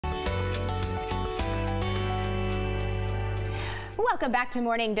Welcome back to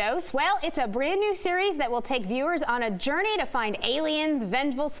Morning Dose. Well, it's a brand new series that will take viewers on a journey to find aliens,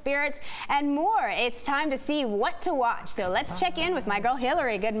 vengeful spirits, and more. It's time to see what to watch. So let's check in with my girl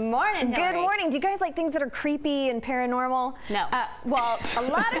Hillary. Good morning, Hillary. Good morning. Do you guys like things that are creepy and paranormal? No. Well, a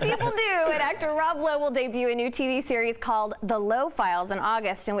lot of people do, and actor Rob Lowe will debut a new TV series called The Lowe Files in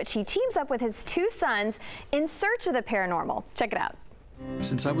August, in which he teams up with his two sons in search of the paranormal. Check it out.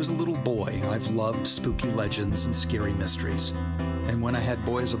 Since I was a little boy, I've loved spooky legends and scary mysteries. And when I had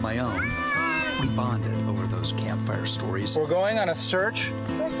boys of my own, we bonded over those campfire stories. We're going on a search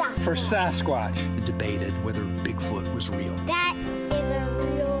for Sasquatch. And debated whether Bigfoot was real. That is a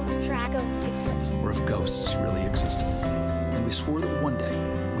real track of Bigfoot. Or if ghosts really existed. And we swore that one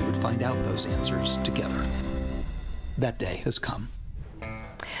day we would find out those answers together. That day has come.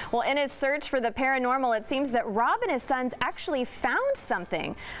 Well, in his search for the paranormal, it seems that Rob and his sons actually found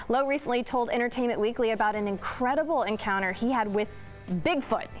something. Lowe recently told Entertainment Weekly about an incredible encounter he had with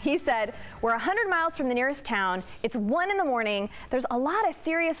Bigfoot. He said, "We're 100 miles from the nearest town. It's 1 in the morning. There's a lot of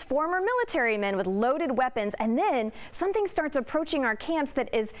serious former military men with loaded weapons, and then something starts approaching our camps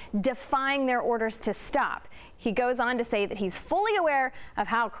that is defying their orders to stop." He goes on to say that he's fully aware of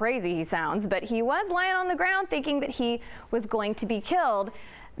how crazy he sounds, but he was lying on the ground thinking that he was going to be killed.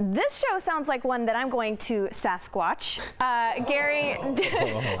 This show sounds like one that I'm going to Sasquatch. Gary,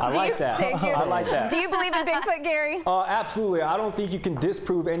 I like that. I like that. Do you believe in Bigfoot, Gary? Absolutely. I don't think you can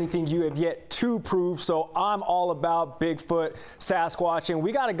disprove anything you have yet to prove, so I'm all about Bigfoot, Sasquatch, and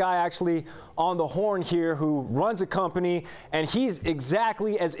we got a guy actually on the horn here who runs a company, and he's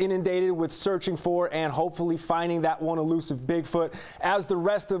exactly as inundated with searching for and hopefully finding that one elusive Bigfoot as the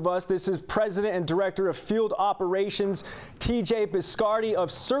rest of us. This is President and Director of Field Operations, TJ Biscardi of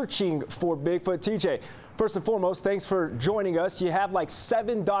Searching for Bigfoot. TJ, first and foremost, thanks for joining us. You have like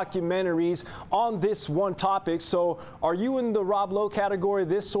 7 documentaries on this one topic. So are you in the Rob Lowe category?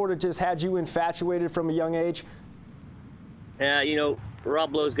 This sort of just had you infatuated from a young age? Yeah, you know,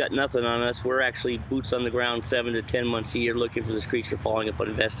 Rob Lowe's got nothing on us. We're actually boots on the ground 7 to 10 months a year looking for this creature, following up on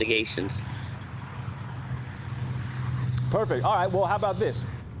investigations. Perfect. All right, well, how about this?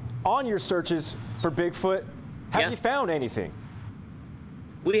 On your searches for Bigfoot, have you found anything?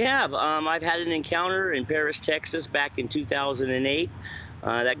 We have. I've had an encounter in Paris, Texas back in 2008.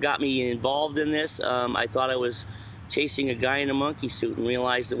 That got me involved in this. I thought I was chasing a guy in a monkey suit and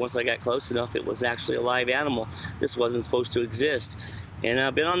realized that once I got close enough, it was actually a live animal. This wasn't supposed to exist. And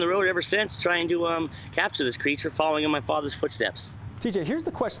I've been on the road ever since trying to capture this creature, following in my father's footsteps. TJ, here's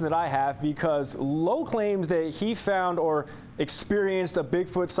the question that I have, because Lowe claims that he found or experienced a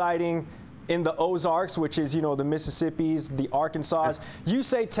Bigfoot sighting in the Ozarks, which is, you know, the Mississippis, the Arkansas. You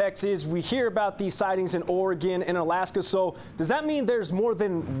say Texas. We hear about these sightings in Oregon and Alaska. So does that mean there's more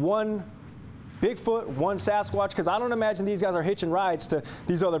than one Bigfoot, one Sasquatch? Because I don't imagine these guys are hitching rides to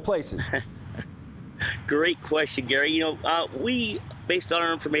these other places. Great question, Gary. You know, we, based on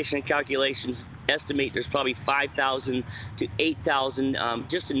our information and calculations, estimate there's probably 5,000 to 8,000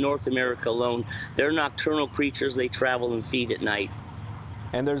 just in North America alone. They're nocturnal creatures. They travel and feed at night.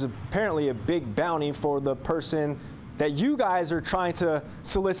 And there's apparently a big bounty for the person that you guys are trying to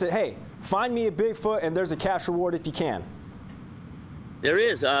solicit. Hey, find me a Bigfoot, and there's a cash reward if you can. There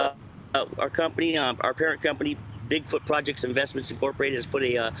is. Our company, our parent company, Bigfoot Project Investments Incorporated, has put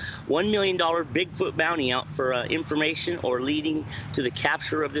a $1 million Bigfoot bounty out for information or leading to the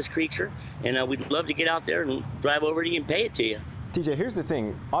capture of this creature. And we'd love to get out there and drive over to you and pay it to you. TJ, here's the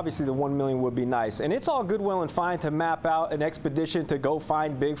thing. Obviously, the $1 million would be nice, and it's all good, well, and fine to map out an expedition to go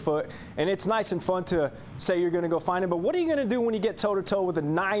find Bigfoot, and it's nice and fun to say you're going to go find him. But what are you going to do when you get toe-to-toe with a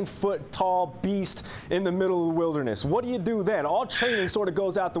 9-foot-tall beast in the middle of the wilderness? What do you do then? All training sort of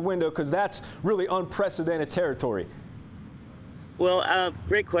goes out the window, because that's really unprecedented territory. Well,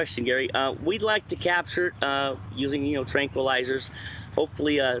 great question, Gary. We'd like to capture it using, you know, tranquilizers.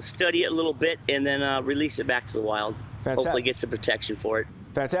 Hopefully, study it a little bit and then release it back to the wild. Fantastic. Hopefully get some protection for it.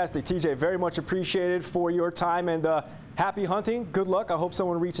 Fantastic. TJ, very much appreciated for your time, and happy hunting. Good luck. I hope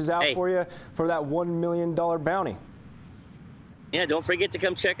someone reaches out for you for that $1 million bounty. Yeah, don't forget to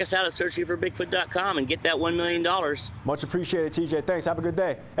come check us out at searchingforbigfoot.com and get that $1 million. Much appreciated, TJ. Thanks. Have a good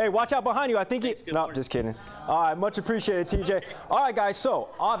day. Hey, watch out behind you. I think no, just kidding. All right, much appreciated, TJ. All right, guys, so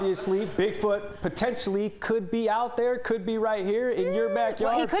obviously Bigfoot potentially could be out there, could be right here in your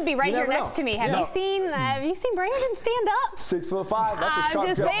backyard. Well, he could be right here next to me. Have you seen Brandon stand up? 6'5". That's a sharp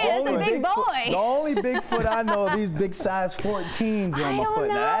just saying, that's a big boy. The only Bigfoot I know are these big size 14s on my foot.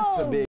 Now, that's a big